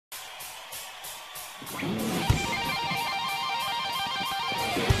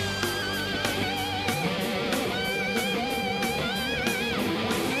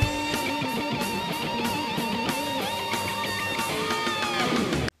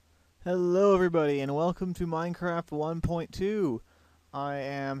Hello everybody and welcome to Minecraft 1.2. I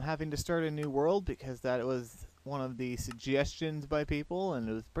am having to start a new world because that was one of the suggestions by people, and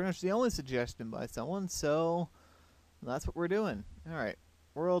it was pretty much the only suggestion by someone, so that's what we're doing. Alright,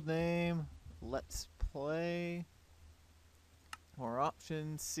 world name, let's play, more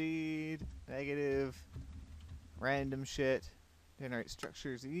options, seed, negative, random shit, generate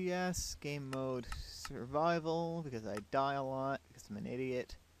structures, yes, game mode, survival, because I die a lot, because I'm an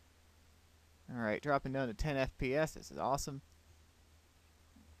idiot. Alright, dropping down to 10 FPS. This is awesome.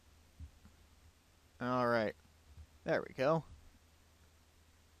 Alright. There we go.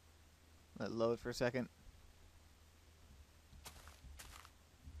 Let it load for a second.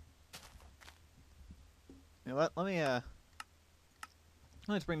 You know what?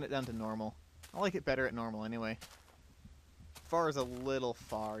 Let's bring that down to normal. I like it better at normal anyway. Far is a little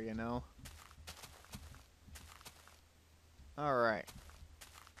far, you know? Alright.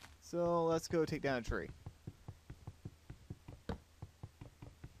 So let's go take down a tree.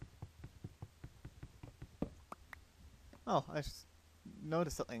 Oh, I just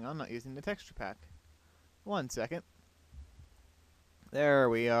noticed something. I'm not using the texture pack. 1 second. There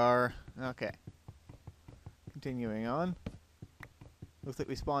we are. Okay. Continuing on. Looks like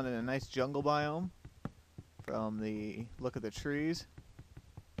we spawned in a nice jungle biome from the look of the trees.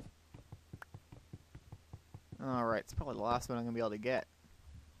 Alright, it's probably the last one I'm going to be able to get.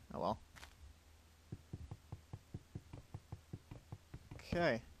 Oh well.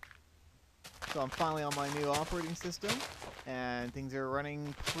 Okay. So I'm finally on my new operating system, and things are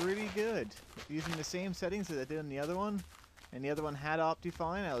running pretty good. Using the same settings that I did on the other one, and the other one had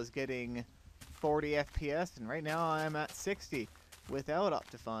Optifine. I was getting 40 FPS, and right now I'm at 60 without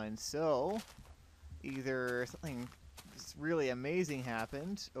Optifine. So either something really amazing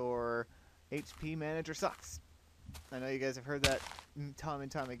happened, or HP Manager sucks. I know you guys have heard that time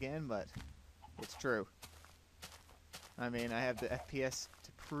and time again, but it's true. I mean, I have the FPS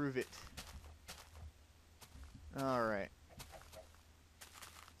to prove it. Alright.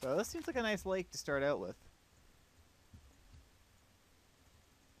 So this seems like a nice lake to start out with.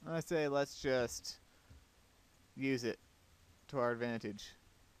 I say let's just use it to our advantage.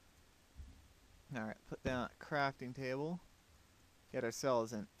 Alright, put down a crafting table. Get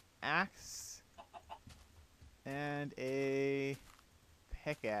ourselves an axe. And a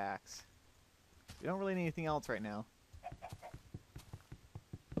pickaxe. We don't really need anything else right now.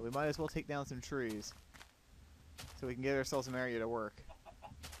 But we might as well take down some trees, so we can get ourselves some area to work.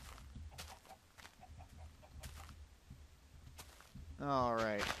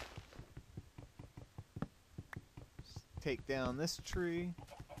 Alright. Take down this tree.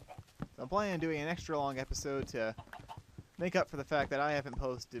 So I'm planning on doing an extra long episode to make up for the fact that I haven't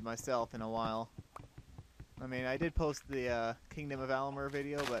posted myself in a while. I mean, I did post the Kingdom of Armour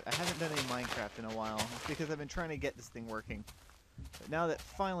video, but I haven't done any Minecraft in a while. It's because I've been trying to get this thing working. But now that it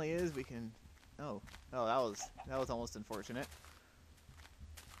finally is, we can... Oh, that was almost unfortunate.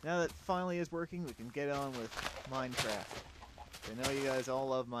 Now that it finally is working, we can get on with Minecraft. I know you guys all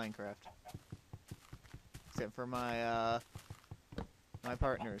love Minecraft. Except for my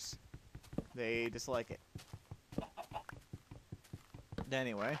partners. They dislike it.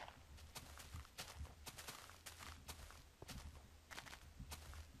 Anyway.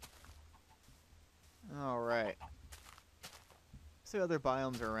 Alright. See what other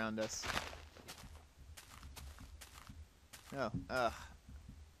biomes are around us. Oh, ugh.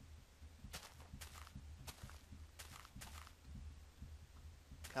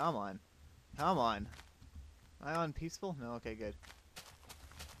 Come on. Come on. Am I on peaceful? No, okay, good.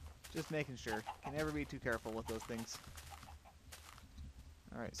 Just making sure. Can never be too careful with those things.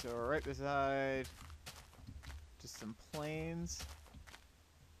 Alright, so we're right beside just some plains.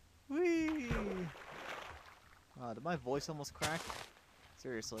 Whee! Did my voice almost crack?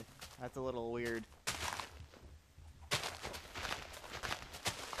 Seriously, that's a little weird.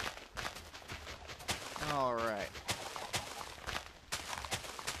 Alright.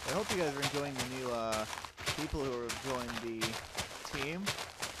 I hope you guys are enjoying the new people who have joined the team.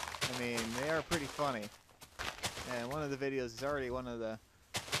 I mean, they are pretty funny. And one of the videos is already one of the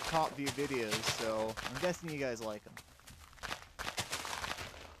top view videos, so I'm guessing you guys like them.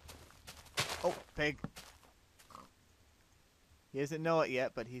 Oh, pig. He doesn't know it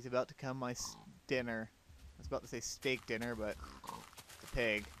yet, but he's about to come my dinner. I was about to say steak dinner, but it's a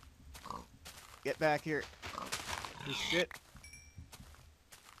pig. Get back here. You shit.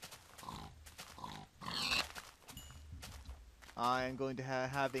 I am going to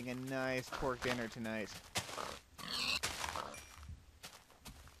having a nice pork dinner tonight.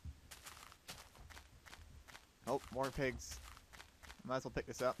 Oh, more pigs. Might as well pick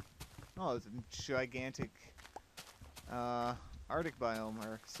this up. Oh, it's a gigantic Arctic biome,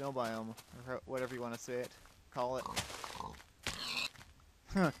 or snow biome, or whatever you want to say it. Call it.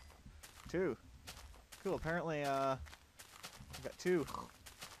 Huh. 2. Cool, apparently, I got 2.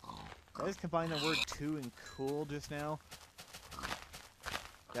 Did I just combine the word 2 and cool just now?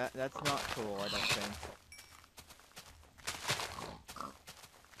 That's not cool, I don't think.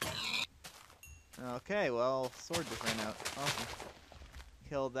 Okay, well, sword just ran out. Awesome.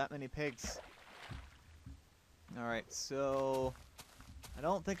 Killed that many pigs. Alright, so... I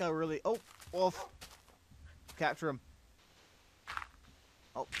don't think I really... Oh! Wolf! Capture him.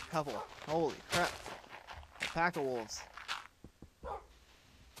 Oh, couple. Holy crap. A pack of wolves.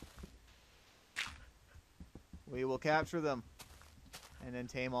 We will capture them. And then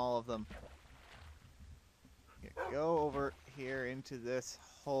tame all of them. Go over here into this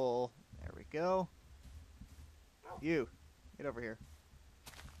hole. There we go. You. Get over here.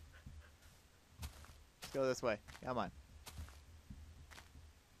 Let's go this way. Come on.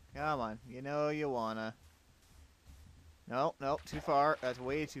 Come on. You know you wanna. No, no, too far. That's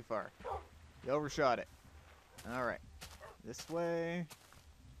way too far. You overshot it. Alright. This way.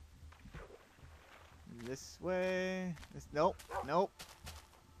 This way. This. Nope. Nope.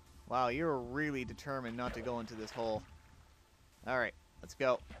 Wow, you're really determined not to go into this hole. Alright. Let's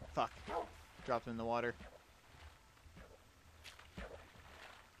go. Fuck. Dropped him in the water.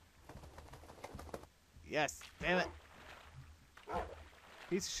 Yes. Damn it.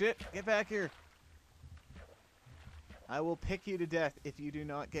 Piece of shit. Get back here. I will pick you to death if you do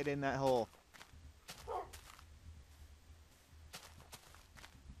not get in that hole.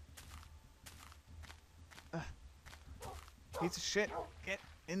 Piece of shit. Get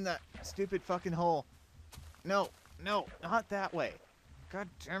in that stupid fucking hole. No. No. Not that way. God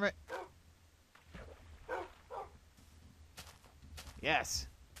damn it. Yes.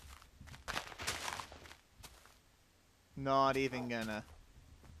 Not even gonna.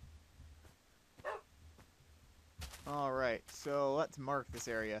 Alright, so let's mark this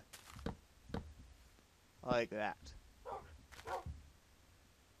area. Like that.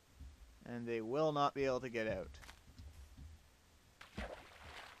 And they will not be able to get out.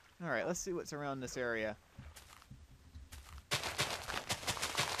 Alright, let's see what's around this area.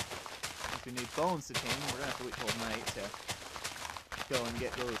 If we need bones to tame, we're gonna have to wait till night to go and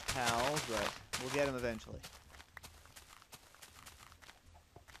get those pals, but we'll get them eventually.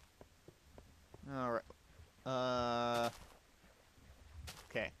 Alright.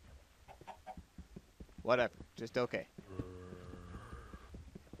 Okay. Whatever. Just okay.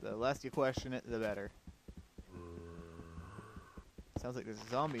 The less you question it, the better. Sounds like there's a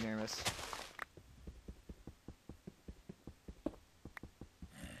zombie near us.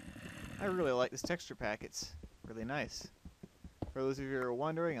 I really like this texture pack. It's really nice. For those of you who are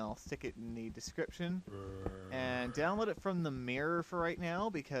wondering, I'll stick it in the description. And download it from the mirror for right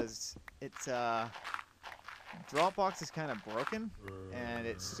now because it's Dropbox is kind of broken and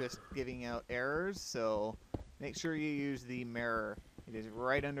it's just giving out errors, so make sure you use the mirror. It is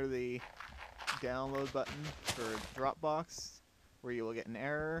right under the download button for Dropbox where you will get an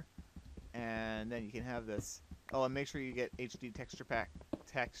error, and then you can have this. Oh, and make sure you get HD texture pack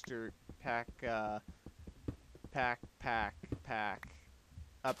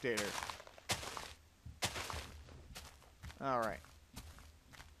updater. Alright.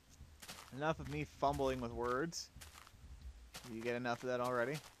 Enough of me fumbling with words. You get enough of that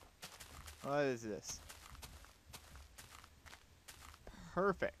already? What is this?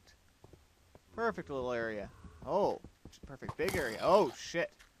 Perfect. Perfect little area. Oh, perfect big area. Oh,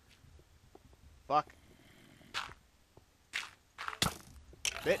 shit. Fuck.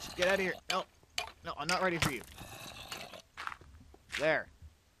 Bitch, get out of here. No. No, I'm not ready for you. There.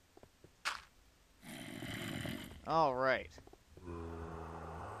 Alright.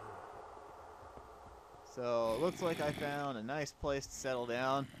 So, it looks like I found a nice place to settle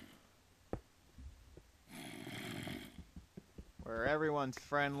down. Where everyone's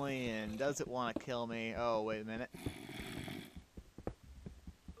friendly and doesn't want to kill me. Oh, wait a minute.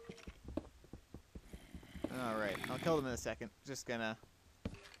 Alright, I'll kill them in a second. Just gonna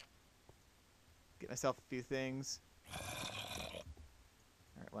get myself a few things.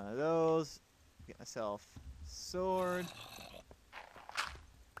 Alright, one of those. Get myself a sword.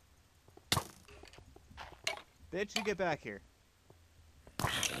 Bitch, you get back here.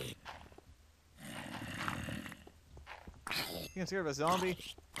 You scared of a zombie?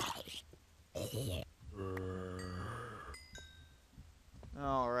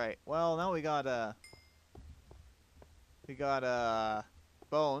 Alright, well now we got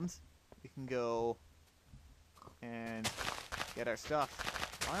bones. We can go and get our stuff.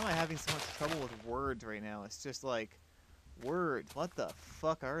 Why am I having so much trouble with words right now? It's just like, words, what the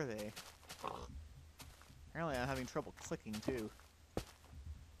fuck are they? Apparently I'm having trouble clicking too.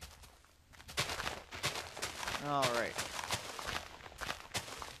 Alright.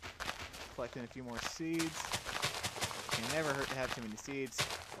 Collecting a few more seeds. Can never hurt to have too many seeds.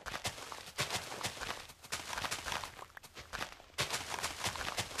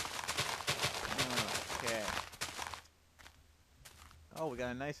 Okay. Oh, we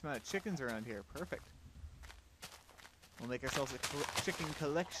got a nice amount of chickens around here. Perfect. We'll make ourselves a chicken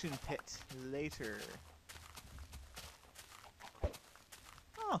collection pit later.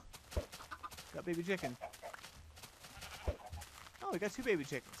 Oh! Got baby chicken. Oh, we got 2 baby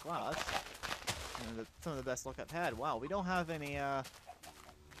chickens. Wow, that's some of the best luck I've had. Wow, we don't have any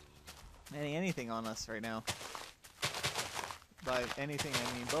anything on us right now. By anything,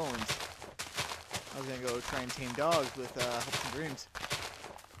 I mean bones. I was gonna go try and tame dogs with hopes and dreams.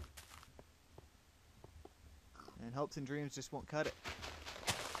 And hopes and dreams just won't cut it.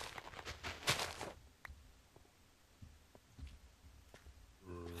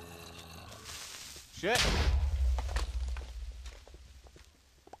 Shit!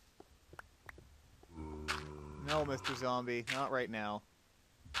 No, Mr. Zombie, not right now.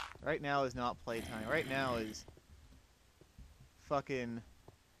 Right now is not playtime. Right now is fucking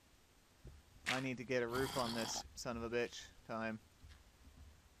I need to get a roof on this son of a bitch time.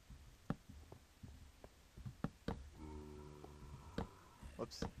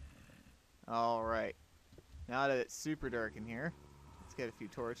 Whoops. Alright. Now that it's super dark in here, let's get a few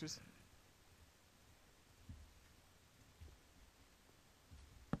torches.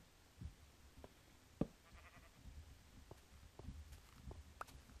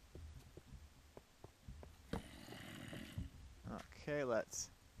 Okay,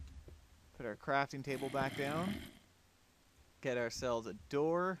 let's put our crafting table back down. Get ourselves a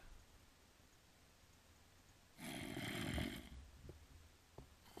door.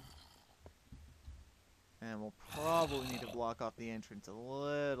 And we'll probably need to block off the entrance a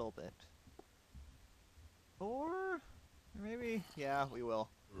little bit. Or maybe, yeah, we will.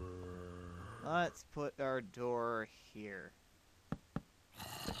 Let's put our door here.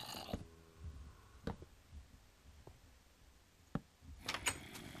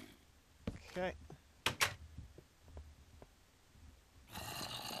 Okay.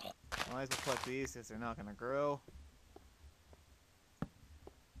 Might as well collect these since they're not going to grow.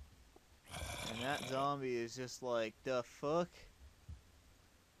 And that zombie is just like, the fuck?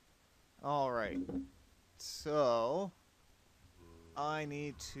 Alright. So, I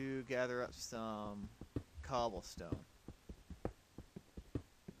need to gather up some cobblestone.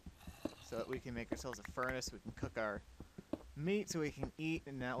 So that we can make ourselves a furnace, we can cook our meat so we can eat,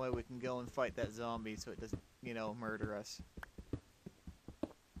 and that way we can go and fight that zombie so it doesn't, you know, murder us.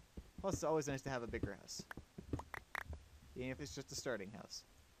 Plus, it's always nice to have a bigger house. Even if it's just a starting house.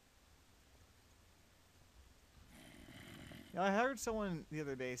 Now, I heard someone the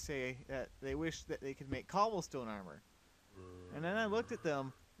other day say that they wish that they could make cobblestone armor. And then I looked at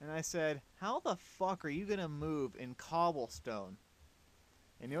them, and I said, how the fuck are you gonna move in cobblestone?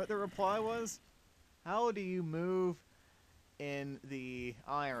 And you know what the reply was? How do you move in the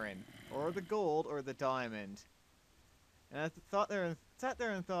iron, or the gold, or the diamond? And I sat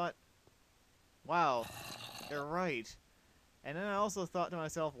there and thought, wow, they're right. And then I also thought to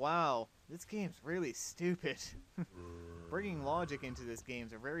myself, wow, this game's really stupid. Bringing logic into this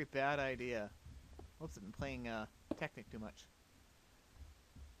game's a very bad idea. Whoops, I've been playing Technic too much.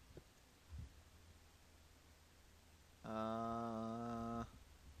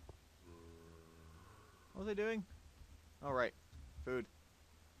 What was I doing? Oh, right. Food.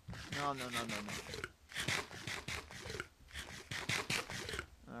 No.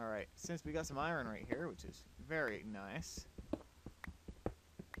 Alright, since we got some iron right here, which is very nice.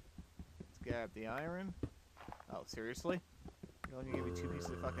 Let's grab the iron. Oh, seriously? You're only gonna give me 2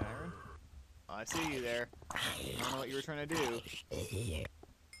 pieces of fucking iron? Oh, I see you there. I don't know what you were trying to do.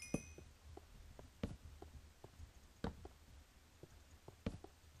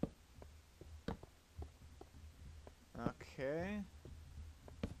 Okay.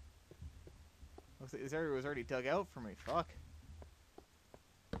 Looks like this area was already dug out for me. Fuck.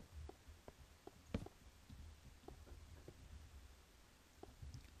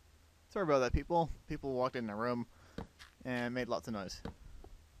 Sorry about that, people. People walked in the room and made lots of noise.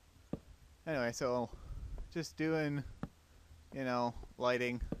 Anyway, so just doing, you know,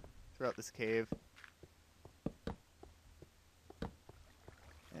 lighting throughout this cave.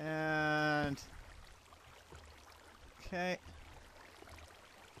 And okay,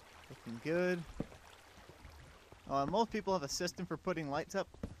 looking good. Most people have a system for putting lights up.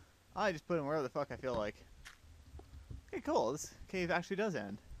 I just put them wherever the fuck I feel like. Okay, cool. This cave actually does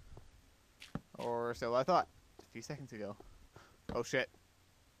end. Or so I thought a few seconds ago. Oh shit.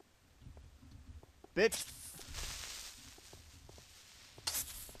 Bitch!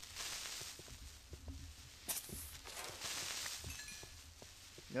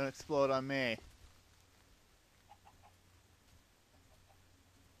 Don't explode on me.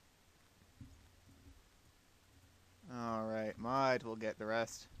 Alright, might will get the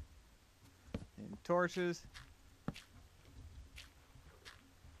rest. And torches.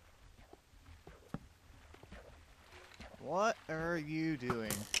 What are you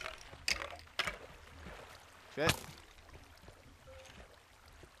doing? Shit.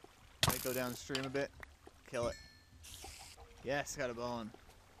 Might go downstream a bit. Kill it. Yes, got a bone.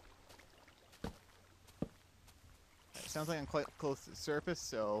 It sounds like I'm quite close to the surface,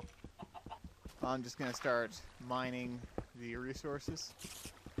 so I'm just gonna start mining the resources.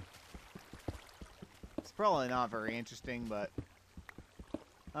 It's probably not very interesting, but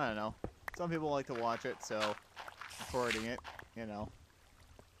I don't know. Some people like to watch it, so recording it, you know.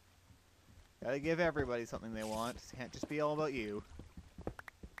 Gotta give everybody something they want. It can't just be all about you.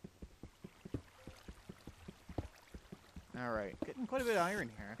 Alright, getting quite a bit of iron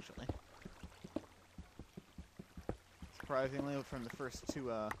here, actually. Surprisingly, from the first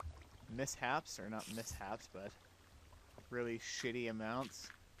two mishaps, or not mishaps, but really shitty amounts.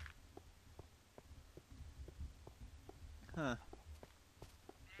 Huh.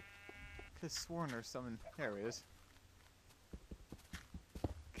 Could've sworn there's some. There it is.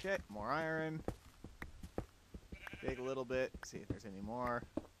 Okay, more iron. Dig a little bit, see if there's any more.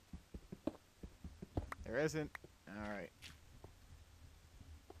 There isn't. Alright.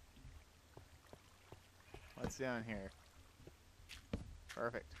 What's down here?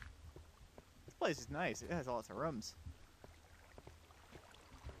 Perfect. This place is nice. It has lots of rooms.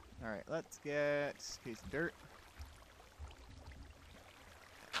 Alright, let's get a piece of dirt.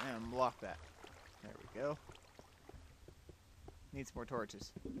 And block that. There we go. Need some more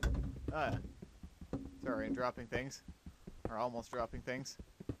torches. Sorry, I'm dropping things. Or almost dropping things.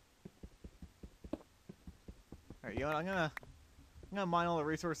 Alright, you know what? I'm gonna mine all the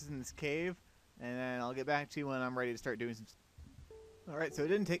resources in this cave, and then I'll get back to you when I'm ready to start doing some. Alright, so it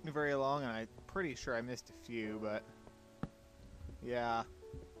didn't take me very long, and I'm pretty sure I missed a few, but yeah,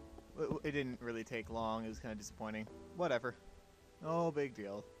 it didn't really take long. It was kind of disappointing. Whatever. No big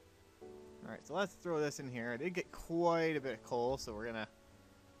deal. Alright, so let's throw this in here. I did get quite a bit of coal, so we're gonna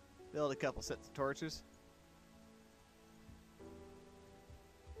build a couple sets of torches.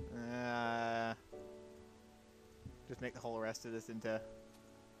 Just make the whole rest of this into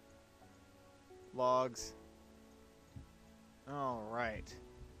logs. Alright.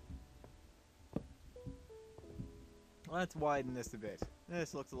 Let's widen this a bit.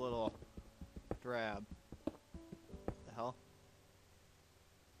 This looks a little drab. What the hell?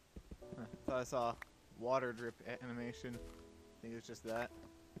 Huh, thought I saw water drip animation. I think it was just that.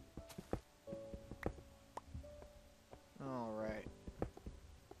 Alright.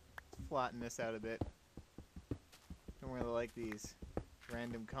 Let's flatten this out a bit. Don't really like these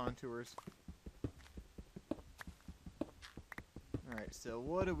random contours. Alright, so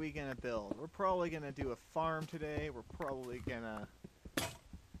what are we gonna build? We're probably gonna do a farm today. We're probably gonna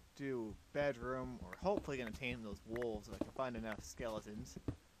do bedroom. We're hopefully gonna tame those wolves if I can find enough skeletons.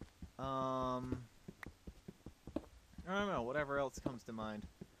 I don't know, whatever else comes to mind.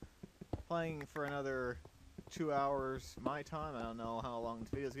 Playing for another 2 hours my time. I don't know how long this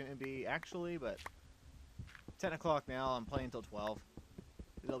video is gonna be actually, but 10 o'clock now. I'm playing until 12.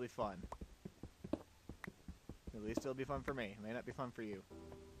 It'll be fun. At least it'll be fun for me. It may not be fun for you.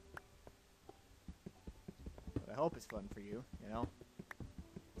 But I hope it's fun for you, you know?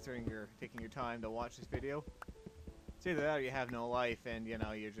 Considering you're taking your time to watch this video. It's either that or you have no life and, you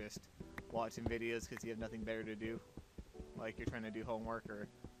know, you're just watching videos because you have nothing better to do. Like you're trying to do homework or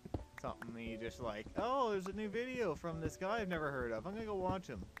something and you just like, oh, there's a new video from this guy I've never heard of. I'm gonna go watch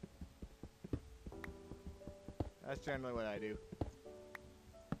him. That's generally what I do.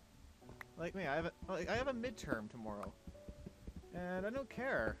 Like me, I have a midterm tomorrow, and I don't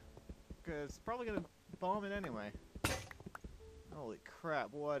care, cause it's probably gonna bomb it anyway. Holy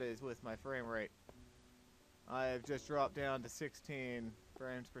crap! What is with my frame rate? I have just dropped down to 16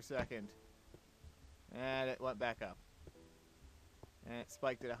 frames per second, and it went back up, and it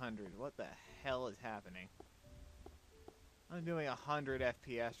spiked at 100. What the hell is happening? I'm doing 100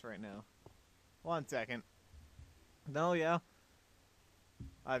 FPS right now. 1 second. No, yeah.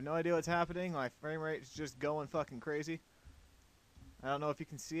 I have no idea what's happening. My frame rate is just going fucking crazy. I don't know if you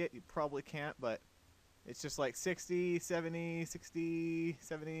can see it. You probably can't, but it's just like 60, 70, 60,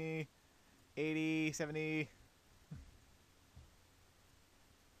 70, 80, 70.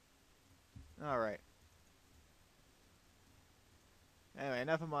 Alright. Anyway,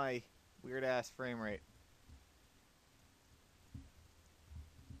 enough of my weird-ass frame rate.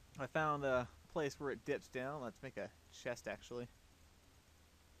 I found a place where it dips down. Let's make a chest, actually.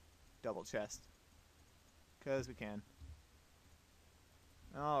 Double chest. Because we can.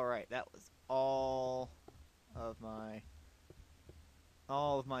 Alright, that was all of my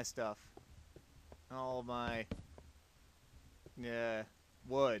stuff. All of my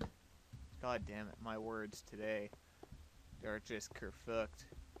wood. God damn it, my words today are just kerfucked.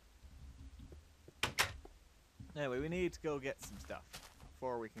 Anyway, we need to go get some stuff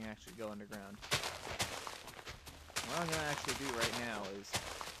before we can actually go underground. What I'm gonna actually do right now is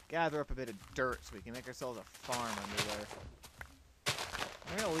gather up a bit of dirt so we can make ourselves a farm under there.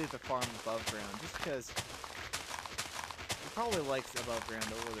 I'm gonna leave the farm above ground just because it probably likes above ground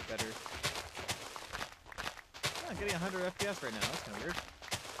a little bit better. I'm getting 100 FPS right now. That's kind of weird.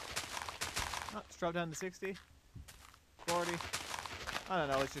 Oh, let's drop down to 60, 40. I don't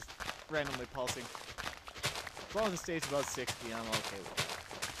know. It's just randomly pulsing. As long as it stays above 60, I'm okay with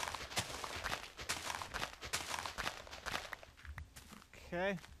it.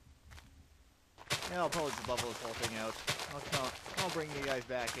 Okay. Yeah, I'll probably just level this whole thing out. I'll bring you guys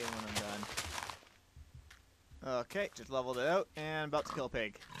back in when I'm done. Okay, just leveled it out, and about to kill a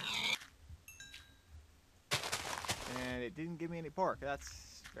pig. And it didn't give me any pork.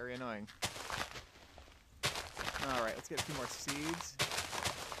 That's very annoying. Alright, let's get a few more seeds.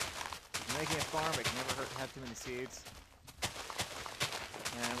 Making a farm, it can never hurt to have too many seeds.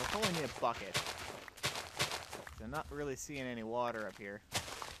 And we'll probably need a bucket. I'm not really seeing any water up here.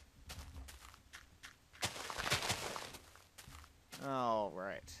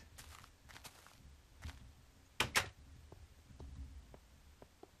 Alright.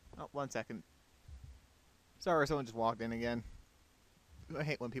 Oh, 1 second. Sorry, someone just walked in again. I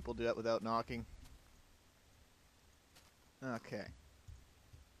hate when people do that without knocking. Okay.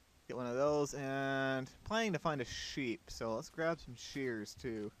 Get one of those, and planning to find a sheep, so let's grab some shears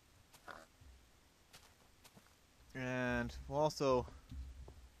too. And we'll also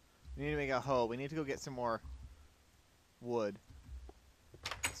we need to make a hoe. We need to go get some more wood.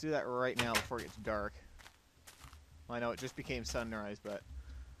 Let's do that right now before it gets dark. Well, I know it just became sunrise, but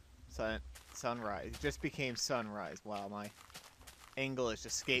sunrise. It just became sunrise. Wow, my English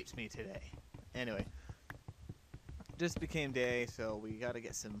escapes me today. Anyway. Just became day, so we gotta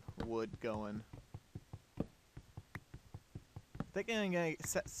get some wood going. I think I'm gonna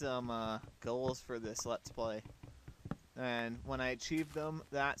set some goals for this Let's Play. And when I achieve them,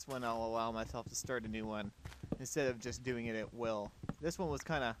 that's when I'll allow myself to start a new one, instead of just doing it at will. This one was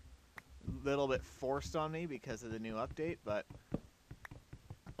kind of a little bit forced on me because of the new update, but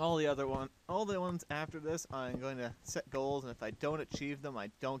all the ones after this, I'm going to set goals, and if I don't achieve them,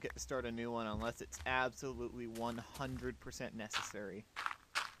 I don't get to start a new one unless it's absolutely 100% necessary.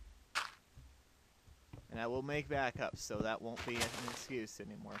 And I will make backups, so that won't be an excuse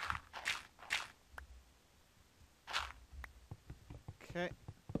anymore. Okay.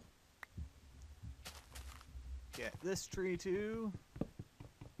 Get this tree too.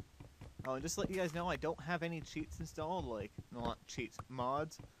 Oh, and just to let you guys know, I don't have any cheats installed, like, not cheats,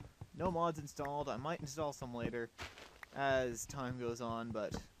 mods. No mods installed. I might install some later as time goes on,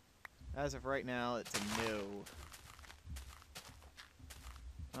 but as of right now, it's a no.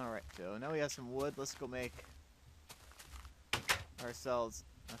 Alright, so now we have some wood. Let's go make ourselves...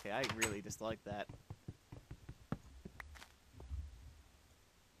 Okay, I really dislike that.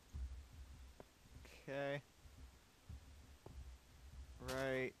 Okay.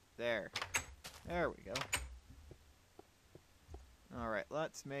 Right there. There we go. Alright,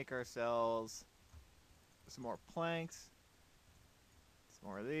 let's make ourselves some more planks. Some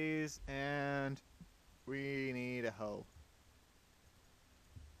more of these, and we need a hoe.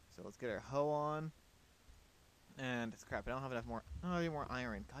 So let's get our hoe on. And it's crap, I don't have enough more. Oh, I need more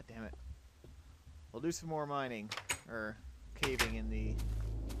iron. God damn it. We'll do some more mining, or caving in the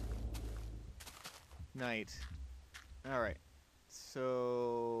night. Alright.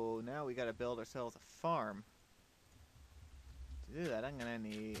 So now we gotta build ourselves a farm. To do that, I'm gonna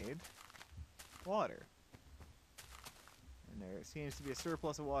need water. And there seems to be a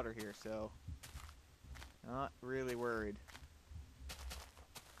surplus of water here, so not really worried.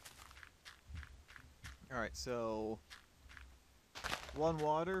 Alright, so 1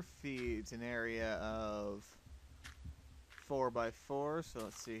 water feeds an area of 4x4, so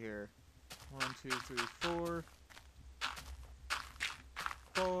let's see here. 1, 2, 3, 4.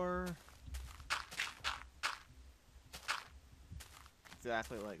 4.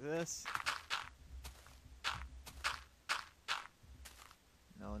 Exactly like this.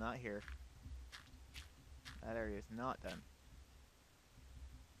 No, not here. That area is not done.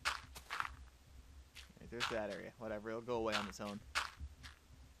 Right, there's that area. Whatever, it'll go away on its own.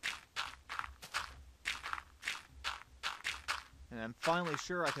 And I'm finally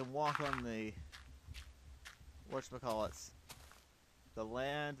sure I can walk on the whatchamacallits, the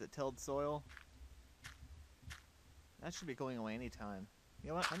land, the tilled soil. That should be going away anytime. You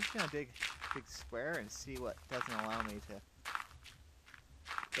know what? I'm just gonna dig a big square and see what doesn't allow me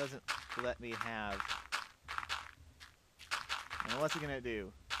to. Doesn't let me have. And what's it gonna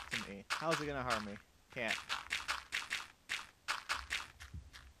do to me? How's it gonna harm me? Can't.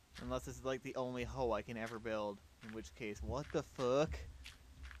 Unless this is like the only hoe I can ever build. In which case, what the fuck?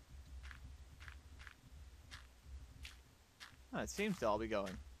 Oh, it seems to all be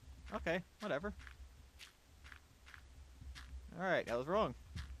going. Okay, whatever. Alright, I was wrong.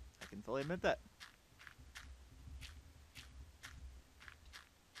 I can fully admit that.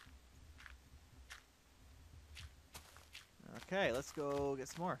 Okay, let's go get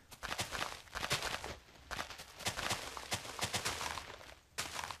some more.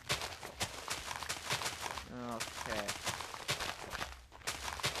 Okay.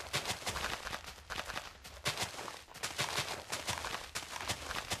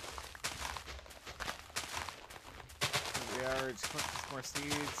 Here we are, just collecting some more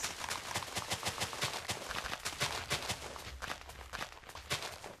seeds.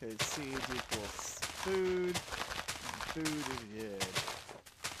 Because seeds equals food, and food is good.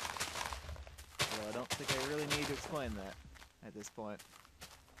 Although I don't think I really need to explain that at this point.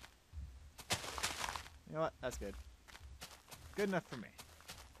 You know what? That's good. Good enough for me.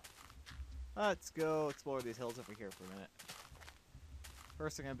 Let's go explore these hills over here for a minute.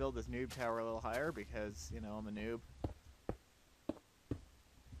 First, I'm going to build this noob tower a little higher because, you know, I'm a noob.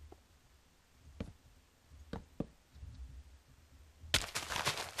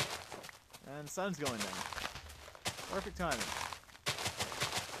 And the sun's going down. Perfect timing.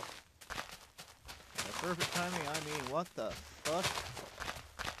 By perfect timing, I mean, what the fuck?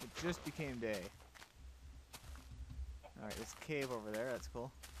 It just became day. Alright, there's a cave over there, that's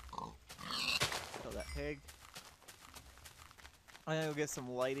cool. Kill that pig. I'm gonna go get some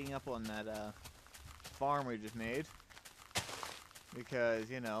lighting up on that farm we just made.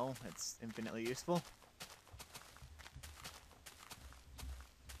 Because, you know, it's infinitely useful.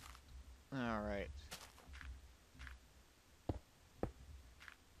 Alright.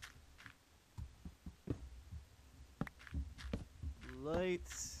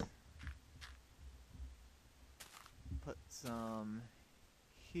 Lights. Put some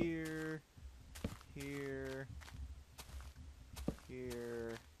here, here,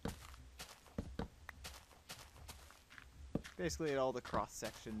 here. Basically at all the cross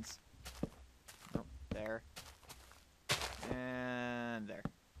sections. Oh, there. And there.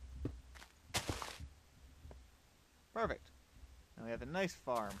 Perfect. Now we have a nice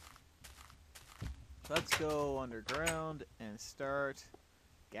farm. Let's go underground and start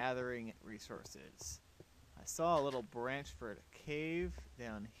gathering resources. I saw a little branch for a cave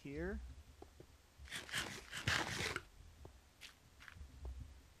down here.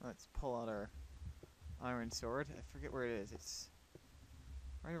 Let's pull out our iron sword. I forget where it is. It's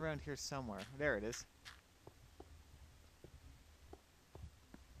right around here somewhere. There it is.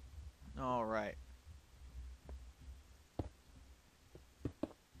 Alright.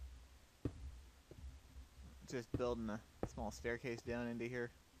 Just building a small staircase down into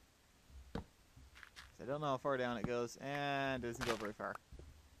here. I don't know how far down it goes, and it doesn't go very far.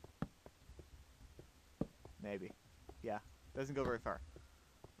 Maybe. Yeah, doesn't go very far.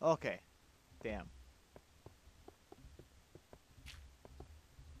 Okay. Damn.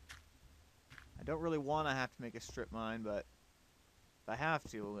 I don't really want to have to make a strip mine, but if I have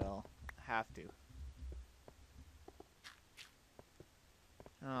to, well, I have to.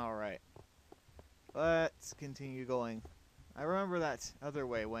 Alright. Let's continue going. I remember that other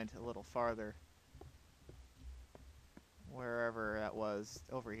way went a little farther. Wherever that was,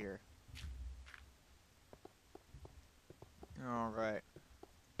 over here. Alright.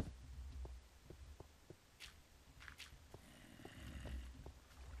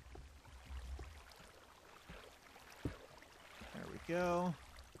 There we go.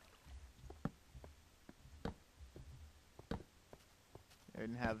 I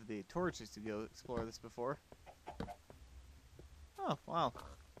didn't have the torches to go explore this before. Oh, wow.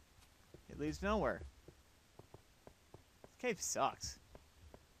 It leads nowhere. Cave sucks.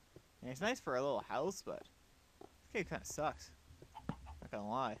 And it's nice for a little house, but this cave kind of sucks. Not gonna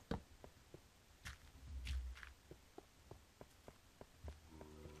lie.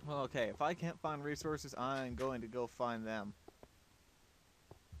 Well, okay, if I can't find resources, I'm going to go find them.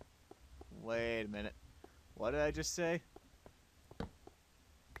 Wait a minute. What did I just say? If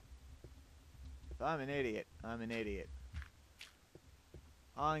I'm an idiot, I'm an idiot.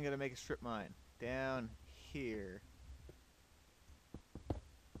 I'm gonna make a strip mine down here.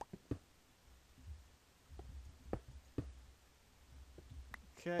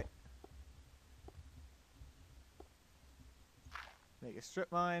 Okay. Make a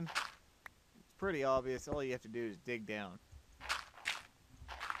strip mine. It's pretty obvious. All you have to do is dig down.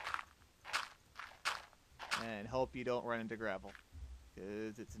 And hope you don't run into gravel,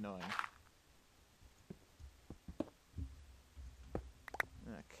 because it's annoying.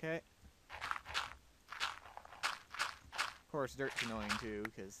 Okay. Of course, dirt's annoying too,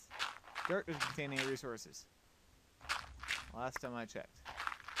 because dirt doesn't contain any resources. Last time I checked.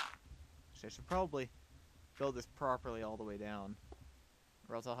 I should probably build this properly all the way down,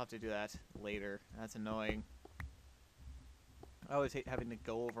 or else I'll have to do that later. That's annoying. I always hate having to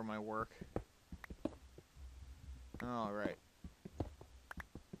go over my work. Alright.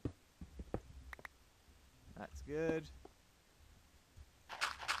 That's good.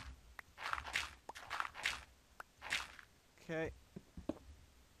 Okay.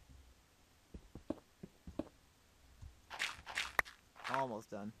 Almost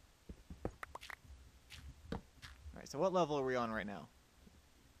done. Alright, so what level are we on right now?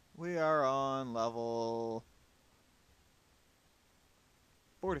 We are on level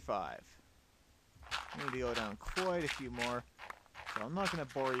 45. I need to go down quite a few more. So I'm not going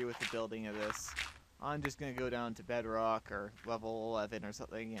to bore you with the building of this. I'm just going to go down to bedrock or level 11 or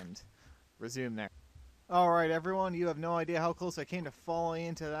something and resume there. Alright everyone, you have no idea how close I came to falling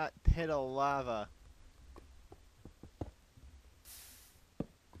into that pit of lava.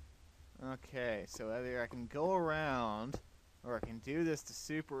 Okay, so either I can go around, or I can do this the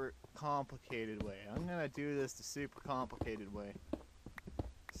super complicated way. I'm gonna do this the super complicated way.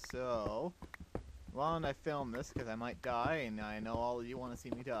 So, why don't I film this, because I might die, and I know all of you want to see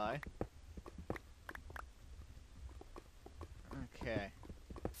me die. Okay.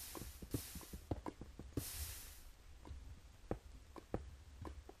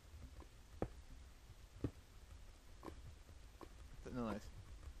 What's that noise?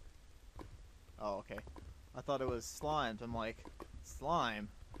 Oh, okay. I thought it was slimes. I'm like, slime?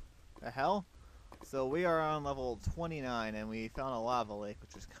 The hell? So we are on level 29 and we found a lava lake,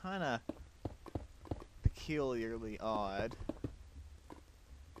 which is kind of peculiarly odd.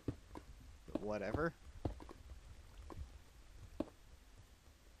 But whatever.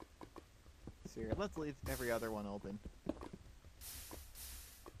 So here, let's leave every other one open.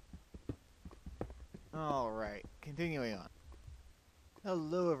 Alright, continuing on.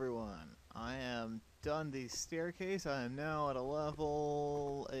 Hello everyone. I am done the staircase. I am now at a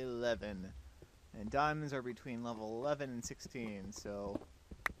level 11. And diamonds are between level 11 and 16, so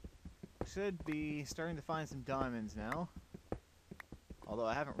should be starting to find some diamonds now. Although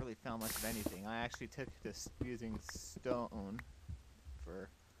I haven't really found much of anything. I actually took this using stone for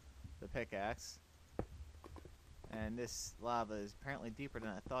the pickaxe. And this lava is apparently deeper than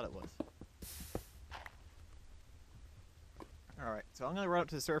I thought it was. Alright, so I'm going to run up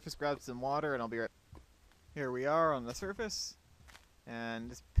to the surface, grab some water, and I'll be right back. Here we are on the surface.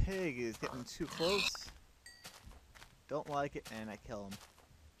 And this pig is getting too close. Don't like it, and I kill him.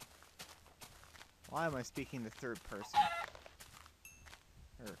 Why am I speaking the third person?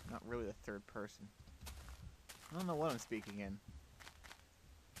 Or, not really the third person. I don't know what I'm speaking in.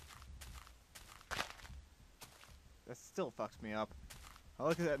 That still fucks me up. I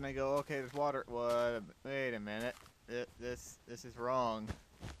look at that and I go, okay, there's water. What? Wait a minute. This is wrong.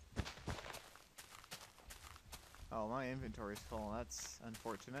 Oh, my inventory's full. That's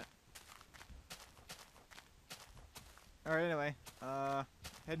unfortunate. Alright, anyway.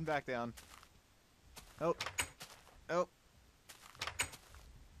 Heading back down. Oh. Oh.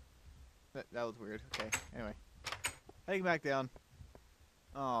 That was weird. Okay, anyway. Heading back down.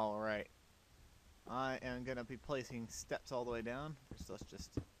 Alright. I am going to be placing steps all the way down. First, let's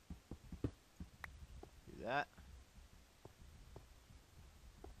just do that.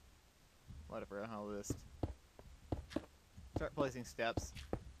 Whatever, I'll just start placing steps.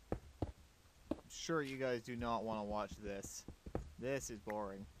 I'm sure you guys do not want to watch this. This is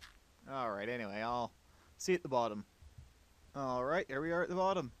boring. Alright, anyway, I'll see you at the bottom. Alright, here we are at the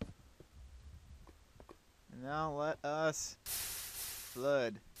bottom. And now let us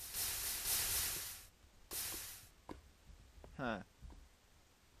flood. Huh.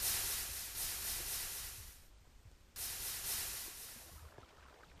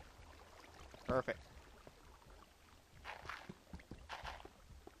 Perfect.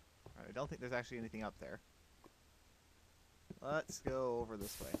 Alright, I don't think there's actually anything up there. Let's go over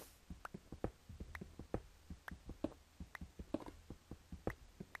this way.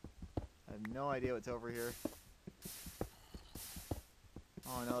 I have no idea what's over here.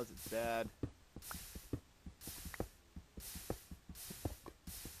 All I know is it's bad.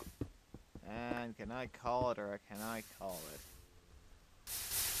 And can I call it or can I call it?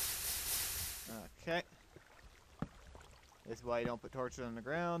 Okay. This is why you don't put torches on the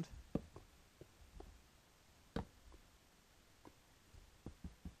ground.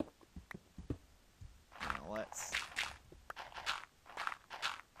 Now let's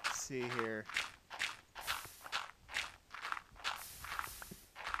see here.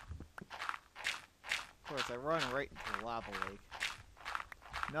 Of course, I run right into the lava lake.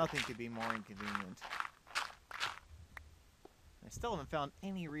 Nothing could be more inconvenient. I still haven't found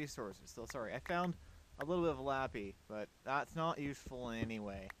any resources. Still, sorry. I found a little bit of lappy, but that's not useful in any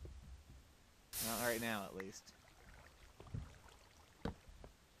way. Not right now, at least.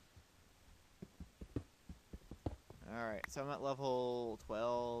 Alright, so I'm at level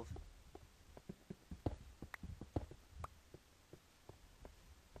 12.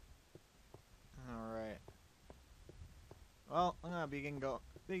 Alright. Well, I'm gonna begin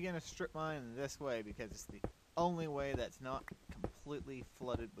to strip mine this way because it's the only way that's not completely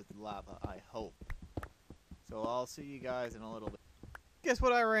flooded with lava, I hope. So I'll see you guys in a little bit. Guess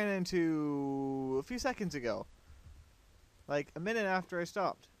what I ran into a few seconds ago? Like a minute after I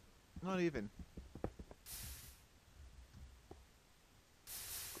stopped. Not even.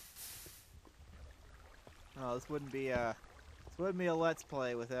 Oh, this wouldn't be a let's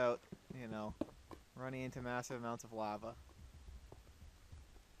play without, you know, running into massive amounts of lava.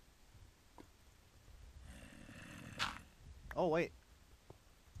 Oh, wait.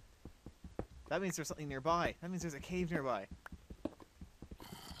 That means there's something nearby. That means there's a cave nearby.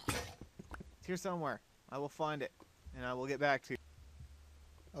 It's here somewhere. I will find it, and I will get back to you.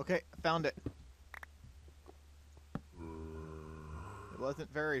 Okay, I found it. It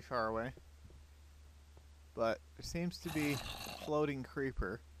wasn't very far away. But there seems to be a floating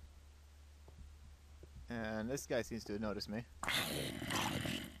creeper. And this guy seems to have noticed me.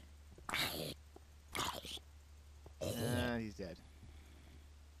 And he's dead.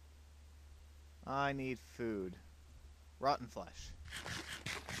 I need food. Rotten flesh.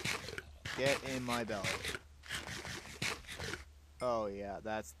 Get in my belly. Oh yeah,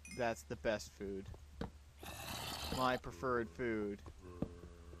 that's the best food. My preferred food.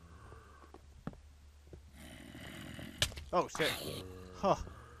 Oh shit. Huh.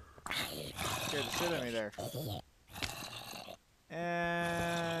 Scared the shit out of me there.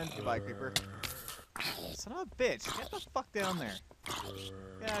 And goodbye, creeper. Son of a bitch, get the fuck down there.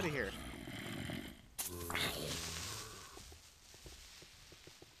 Get out of here.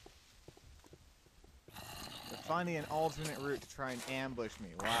 They're finding an alternate route to try and ambush me.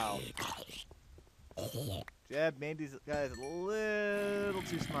 Wow. Jeb made these guys a little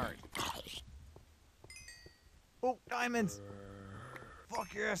too smart. Oh, diamonds!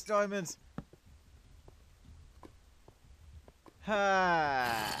 Fuck yes, diamonds!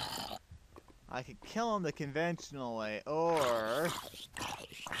 Ha! I could kill him the conventional way, or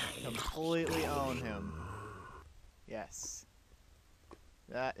completely own him. Yes.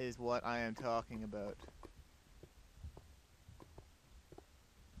 That is what I am talking about.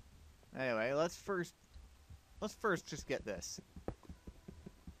 Anyway, let's first just get this.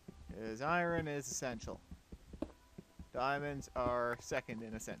 Because iron is essential. Diamonds are second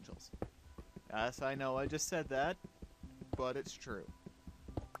in essentials. Yes, I know I just said that, but it's true.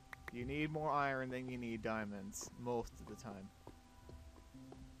 You need more iron than you need diamonds, most of the time.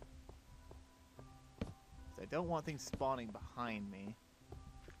 I don't want things spawning behind me.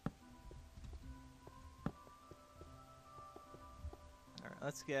 Alright,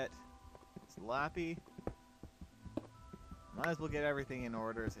 let's get this lappy. Might as well get everything in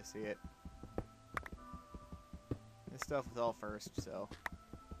order as I see it. This stuff was all first, so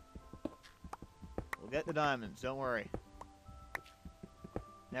we'll get the diamonds, don't worry.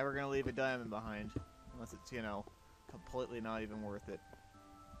 Never gonna leave a diamond behind. Unless it's, you know, completely not even worth it.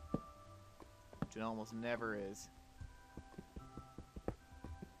 Which it almost never is.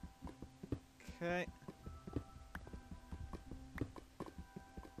 Okay.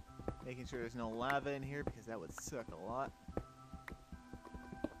 Making sure there's no lava in here because that would suck a lot.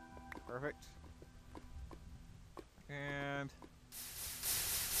 Perfect. And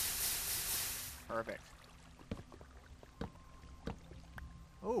perfect.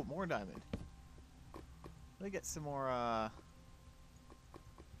 Oh, more diamond. Let me get some more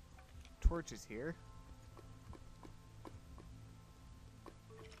torches here.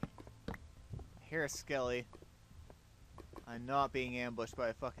 I hear a skelly. I'm not being ambushed by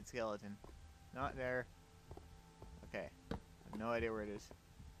a fucking skeleton. Not there. Okay. I have no idea where it is.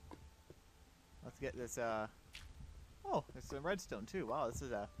 Let's get this, oh, there's some redstone too. Wow, this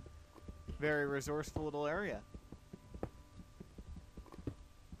is a very resourceful little area.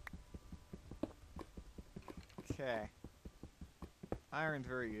 Okay. Iron's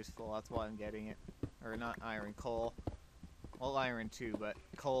very useful, that's why I'm getting it. Or not iron, coal. Well, iron too, but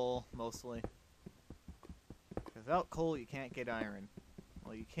coal mostly. Without coal, you can't get iron.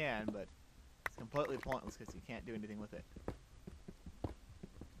 Well, you can, but it's completely pointless because you can't do anything with it.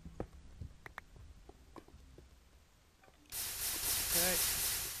 Okay.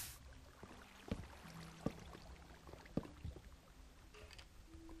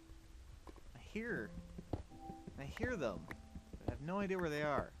 I hear them, but I have no idea where they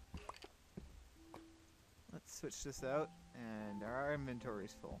are. Let's switch this out, and our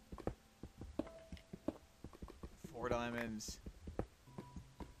inventory's full. 4 diamonds.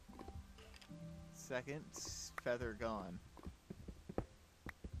 Second, feather gone.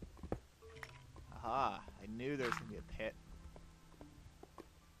 Aha, I knew there was going to be a pit.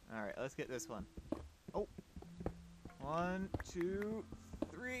 Alright, let's get this one. Oh! 1, 2,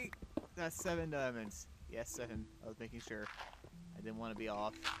 3. That's 7 diamonds. Yes, 7. I was making sure. I didn't want to be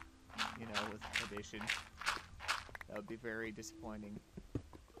off, you know, with addition. That would be very disappointing.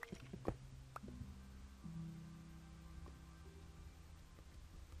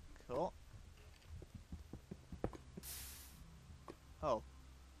 Cool. Oh.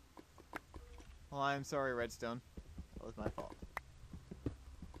 Well, I'm sorry, Redstone. That was my fault.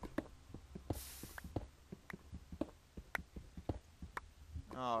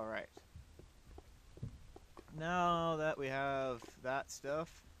 Alright. Now that we have that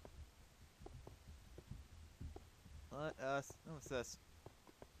stuff, let us... Oh, what's this?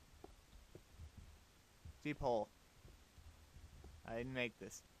 Deep hole. I didn't make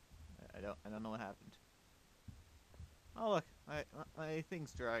this. I don't know what happened. Oh look, my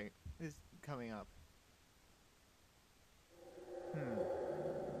thing's dry. It's coming up.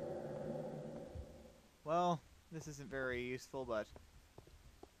 Well, this isn't very useful, but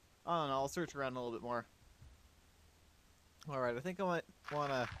I don't know, I'll search around a little bit more. Alright, I think I might want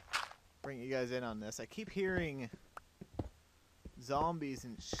to bring you guys in on this. I keep hearing zombies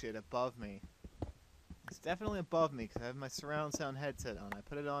and shit above me. It's definitely above me because I have my surround sound headset on. I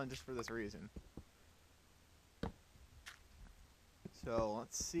put it on just for this reason. So,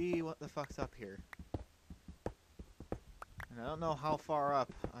 let's see what the fuck's up here. And I don't know how far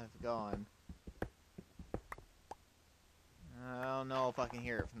up I've gone. I don't know if I can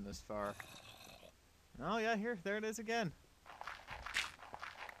hear it from this far. Oh yeah, there it is again.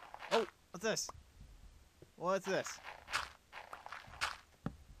 Oh, what's this? What's this?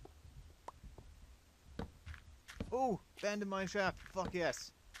 Ooh, abandoned mine shaft. Fuck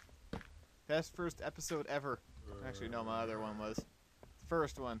yes. Best first episode ever. Actually, no, my other one was.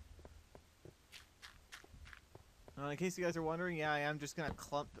 First one. In case you guys are wondering, yeah, I am just gonna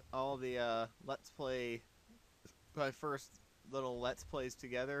clump all the Let's Play, my first little Let's Plays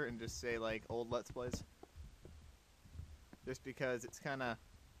together and just say like old Let's Plays. Just because it's kinda,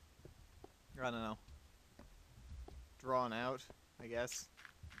 I don't know, drawn out, I guess.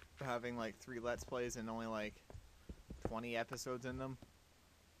 Having like 3 Let's Plays and only like 20 episodes in them.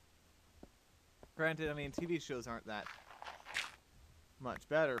 Granted, I mean, TV shows aren't that much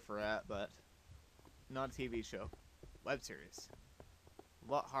better for that, but not a TV show. Web series.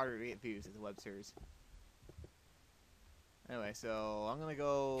 A lot harder to get views as a web series. Anyway, so I'm gonna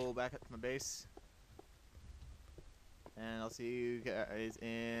go back up to my base. And I'll see you guys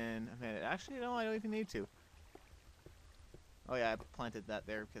in a minute. Actually, no, I don't even need to. Oh yeah, I planted that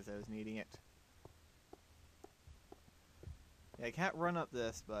there because I was needing it. Yeah, I can't run up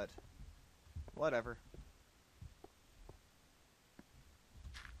this, but whatever.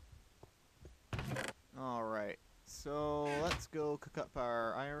 Alright, so let's go cook up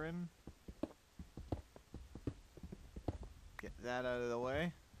our iron. Get that out of the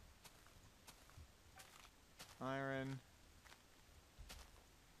way. Iron.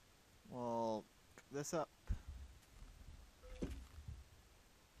 We'll cook this up.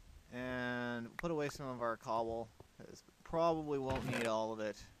 And put away some of our cobble, because we probably won't need all of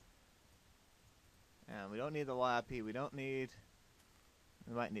it. And we don't need the lappy, we might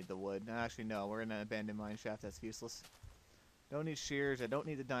need the wood. Actually, no, we're in an abandoned mine shaft, that's useless. Don't need shears, I don't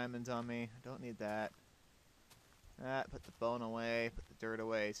need the diamonds on me, I don't need that. That, put the bone away, put the dirt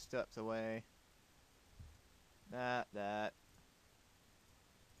away, steps away. That.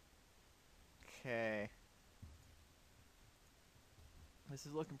 Okay. This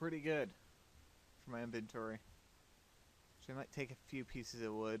is looking pretty good for my inventory. So I might take a few pieces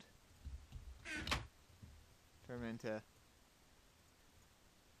of wood. Turn them into...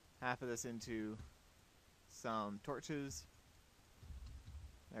 half of this into some torches.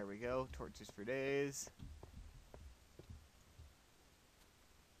 There we go. Torches for days.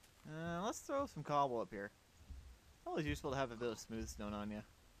 Let's throw some cobble up here. It's always useful to have a bit of smooth stone on you.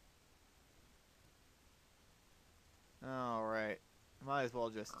 Alright. Might as well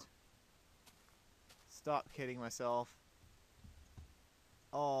just stop kidding myself.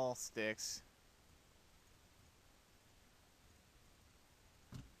 All sticks.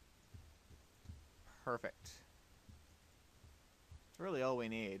 Perfect. It's really all we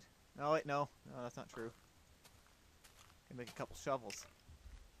need. Oh wait, no. No, that's not true. Can make a couple shovels.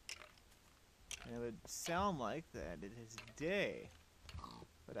 And it would sound like that it is day.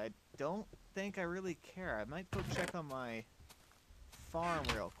 But I don't think I really care. I might go check on my farm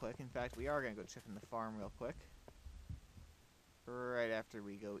real quick. In fact, we are going to go check on the farm real quick. Right after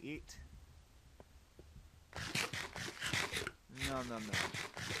we go eat. Nom nom nom.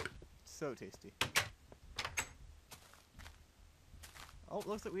 So tasty. Oh,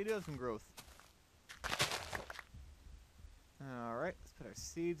 looks like we do have some growth. Alright, let's put our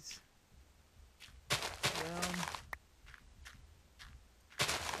seeds down.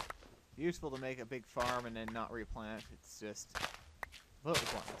 Useful to make a big farm and then not replant. It's just completely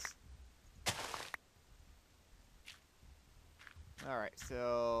pointless. Alright,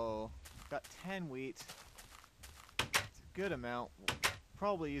 so got 10 wheat. It's a good amount. We'll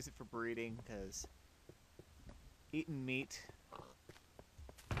probably use it for breeding because eating meat.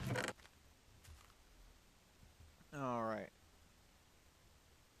 Alright.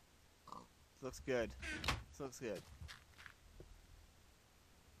 This looks good. This looks good.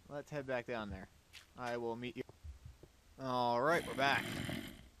 Let's head back down there. I will meet you. Alright, we're back.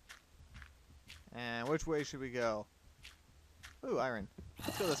 And which way should we go? Ooh, iron.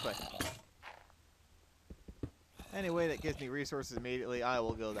 Let's go this way. Any way that gives me resources immediately, I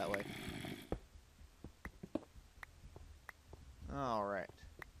will go that way. Alright.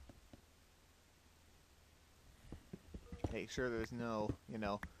 Make sure there's no, you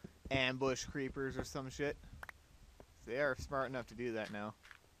know, ambush creepers or some shit. They are smart enough to do that now.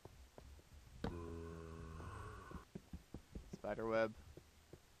 Spider web.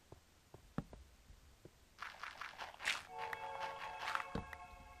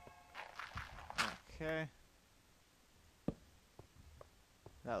 Okay.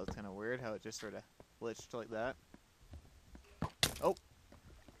 That was kind of weird how it just sort of glitched like that. Oh!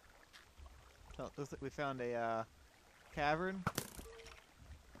 So it looks like we found a cavern.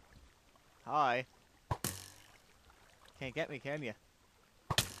 Hi. Can't get me, can you?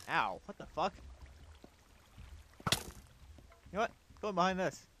 Ow, what the fuck? You know what? Go behind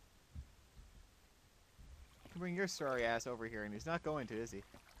this. You can bring your sorry ass over here, and he's not going to, is he?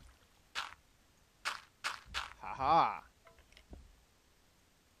 Haha!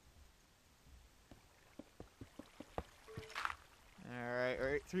 Alright,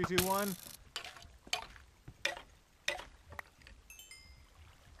 alright, 3, 2, 1.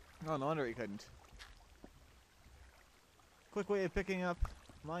 Oh, no wonder he couldn't. Quick way of picking up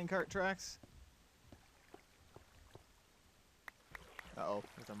minecart tracks. Uh-oh,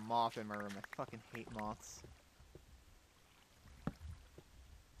 there's a moth in my room. I fucking hate moths.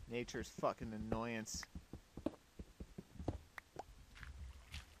 Nature's fucking annoyance.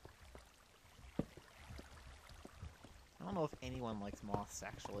 I don't know if anyone likes moths,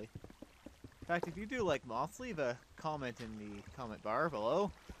 actually. In fact, if you do like moths, leave a comment in the comment bar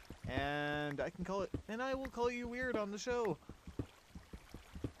below. And I can call it, and I will call you weird on the show.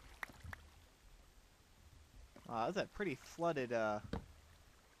 Wow, that's a pretty flooded,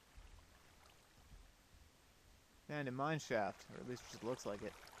 abandoned mine shaft, or at least it just looks like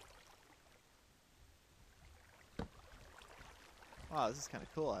it. Wow, this is kind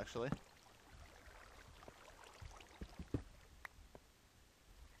of cool, actually.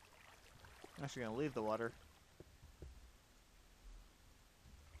 I'm actually gonna leave the water.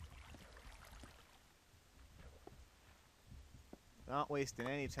 Not wasting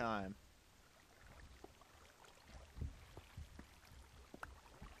any time.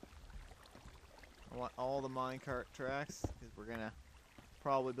 I want all the minecart tracks, because we're gonna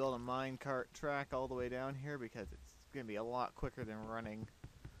probably build a minecart track all the way down here, because it's gonna be a lot quicker than running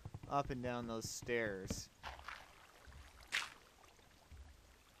up and down those stairs.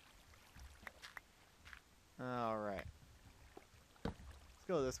 Alright. Let's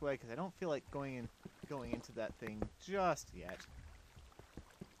go this way, because I don't feel like going into that thing just yet.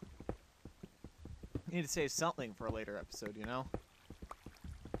 Need to save something for a later episode, you know?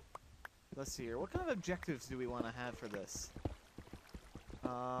 Let's see here. What kind of objectives do we want to have for this?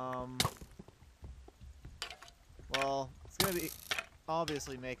 Well, it's going to be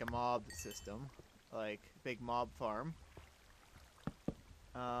obviously make a mob system. Like, big mob farm.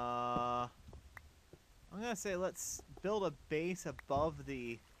 I'm going to say let's build a base above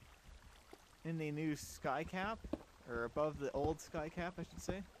in the new sky cap. Or above the old sky cap, I should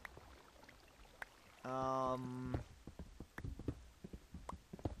say.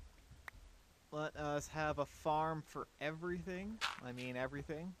 Let us have a farm for everything. I mean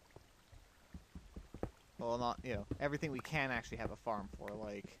everything. Well, not, you know, everything we can actually have a farm for.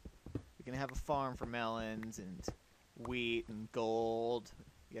 Like, we can have a farm for melons and wheat and gold.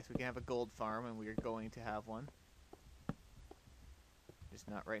 Yes, we can have a gold farm, and we are going to have one. Just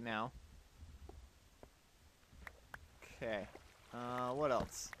not right now. Okay. What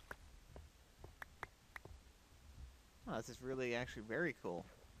else? Oh, this is really actually very cool.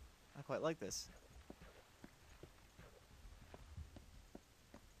 I quite like this.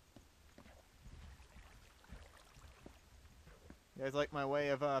 You guys like my way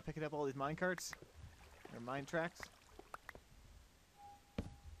of picking up all these mine carts? Or mine tracks?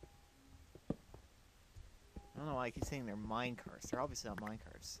 I don't know why I keep saying they're mine carts. They're obviously not mine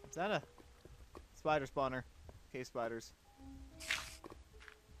carts. Is that a spider spawner? Okay, spiders.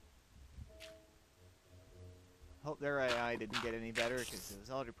 Hope their AI didn't get any better, because it was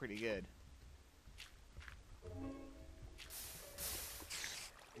already pretty good.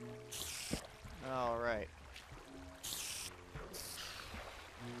 Alright.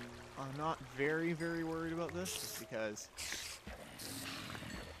 I'm not very, very worried about this, just because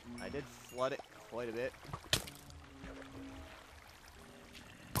I did flood it quite a bit.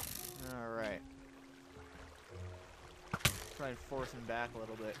 Alright. Try and force him back a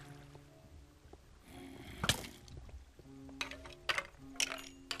little bit.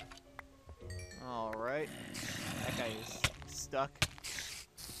 Alright. That guy is stuck.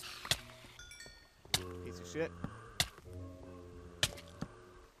 Piece of shit.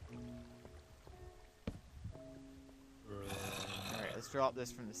 Alright, let's drop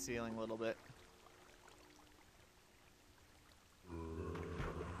this from the ceiling a little bit.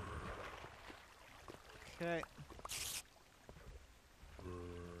 Okay.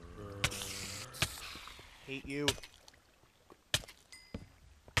 Hate you.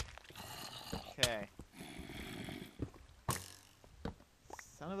 Okay.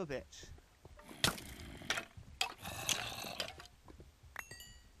 Son of a bitch.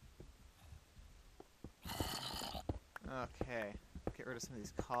 Okay. Get rid of some of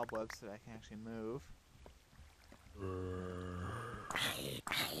these cobwebs so that I can actually move.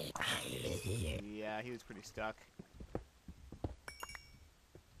 Yeah, he was pretty stuck.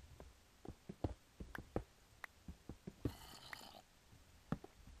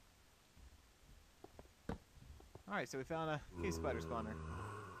 Alright, so we found a cave spider spawner.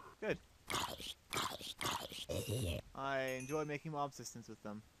 Good. I enjoy making mob systems with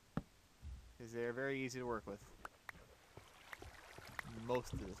them, because they're very easy to work with.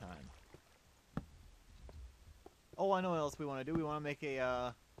 Most of the time. Oh, I know what else we want to do. We want to make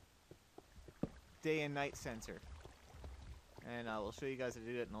a day and night sensor. And I will show you guys how to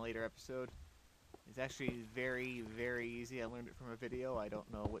do it in a later episode. It's actually very, very easy. I learned it from a video. I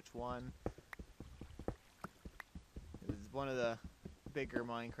don't know which one. It was one of the bigger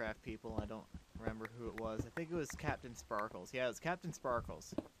Minecraft people. I don't remember who it was. I think it was Captain Sparkles. Yeah, it was Captain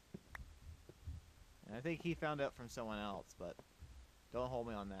Sparkles. And I think he found out from someone else, but don't hold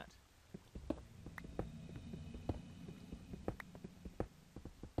me on that.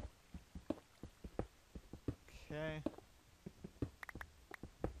 Okay.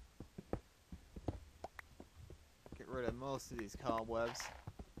 Get rid of most of these cobwebs.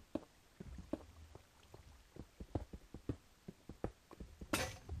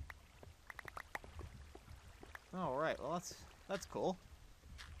 Alright, well that's cool.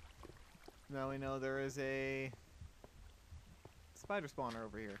 Now we know there is a spider spawner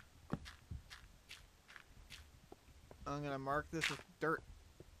over here. I'm gonna mark this with dirt.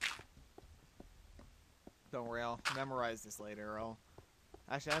 Don't worry, I'll memorize this later.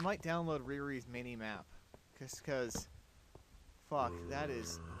 Actually, I might download Riri's mini map, cause fuck, that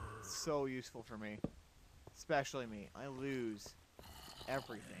is so useful for me. Especially me. I lose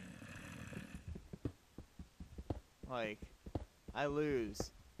everything. Like, I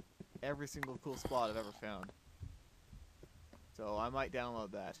lose every single cool spot I've ever found. So I might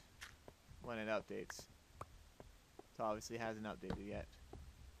download that when it updates. So obviously hasn't updated yet.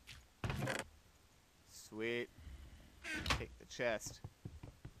 Sweet. Take the chest.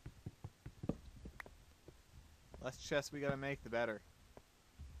 Less chests we gotta make, the better.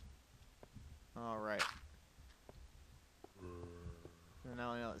 Alright. So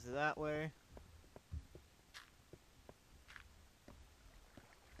now I know it's that way.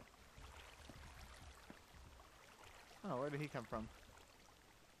 Oh, where did he come from?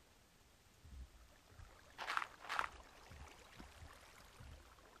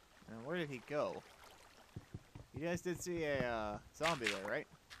 And where did he go? You guys did see a zombie there, right?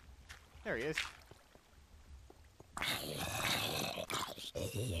 There he is.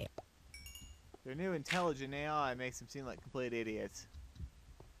 Their new intelligent AI makes them seem like complete idiots.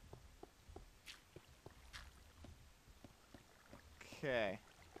 Okay.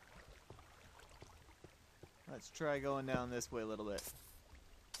 Let's try going down this way a little bit.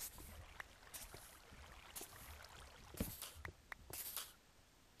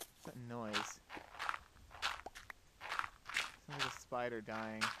 What's that noise? Sounds like a spider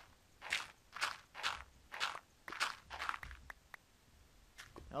dying.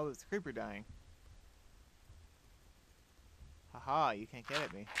 Oh, it's a creeper dying. Haha, you can't get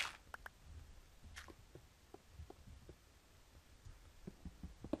at me.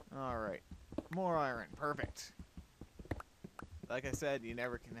 Alright. More iron. Perfect. Like I said, you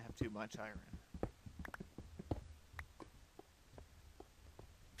never can have too much iron.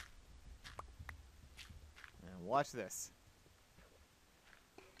 And watch this.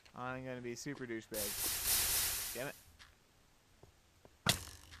 I'm gonna be super douchebag. Damn it.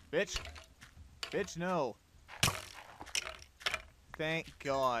 Bitch! Bitch, no! Thank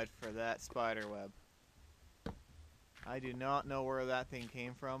God for that spider web. I do not know where that thing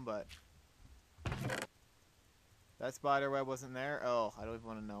came from, but that spider web wasn't there. Oh, I don't even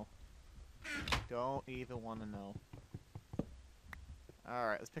want to know. Don't even want to know.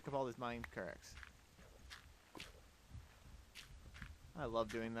 Alright, let's pick up all these mine carts. I love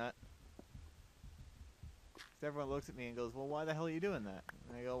doing that. 'Cause everyone looks at me and goes, well, why the hell are you doing that?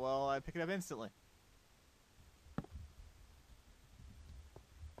 And I go, well, I pick it up instantly.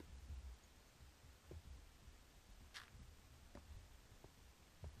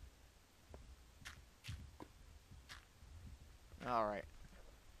 Alright.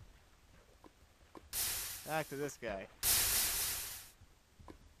 Back to this guy.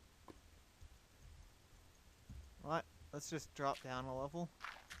 What? Let's just drop down a level.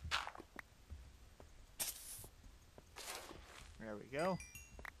 There we go.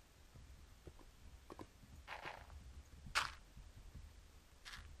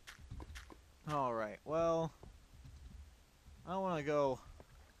 Alright, well, I don't want to go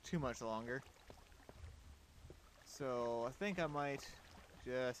too much longer. So I think I might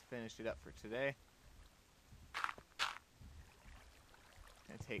just finish it up for today.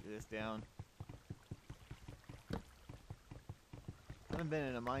 And take this down. I haven't been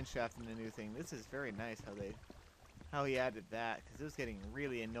in a mine shaft in the new thing. This is very nice how he added that, because it was getting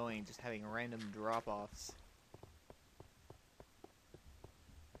really annoying just having random drop-offs.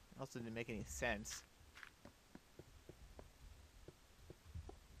 Also didn't make any sense.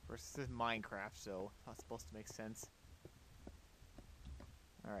 Of course, this is Minecraft, so it's not supposed to make sense.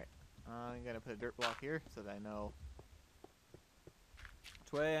 Alright, I'm gonna put a dirt block here so that I know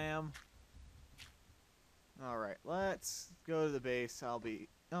which way I am. Alright, let's go to the base.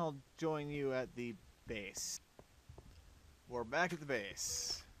 I'll join you at the base. We're back at the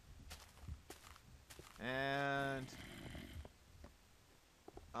base. And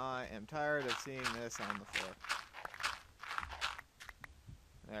I am tired of seeing this on the floor.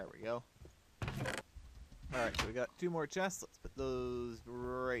 There we go. Alright, so we got 2 more chests. Let's put those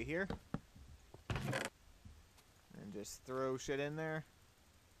right here. And just throw shit in there.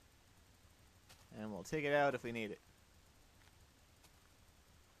 And we'll take it out if we need it.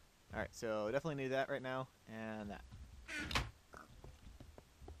 Alright, so definitely need that right now. And that.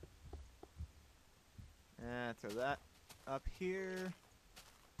 And throw that up here.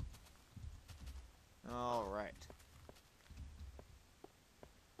 Alright.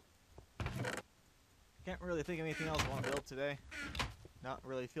 Can't really think of anything else I want to build today. Not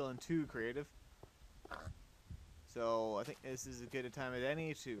really feeling too creative. So I think this is as good a time as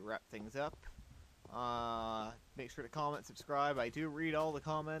any to wrap things up. Make sure to comment, subscribe. I do read all the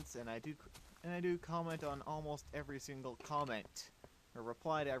comments, and I do comment on almost every single comment, or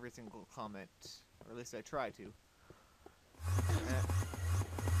reply to every single comment, or at least I try to.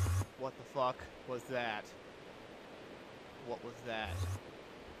 What the fuck was that? What was that?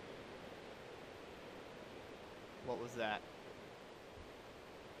 What was that?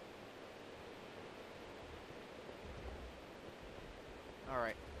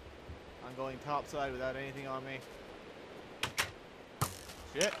 Alright. I'm going topside without anything on me.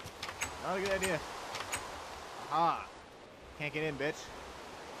 Shit. Not a good idea. Aha. Can't get in, bitch.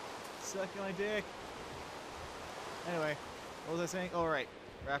 Suck my dick. Anyway, what was I saying? Oh, right.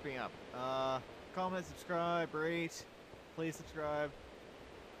 Wrapping up. Comment, subscribe, rate. Please subscribe.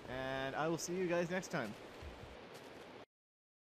 And I will see you guys next time.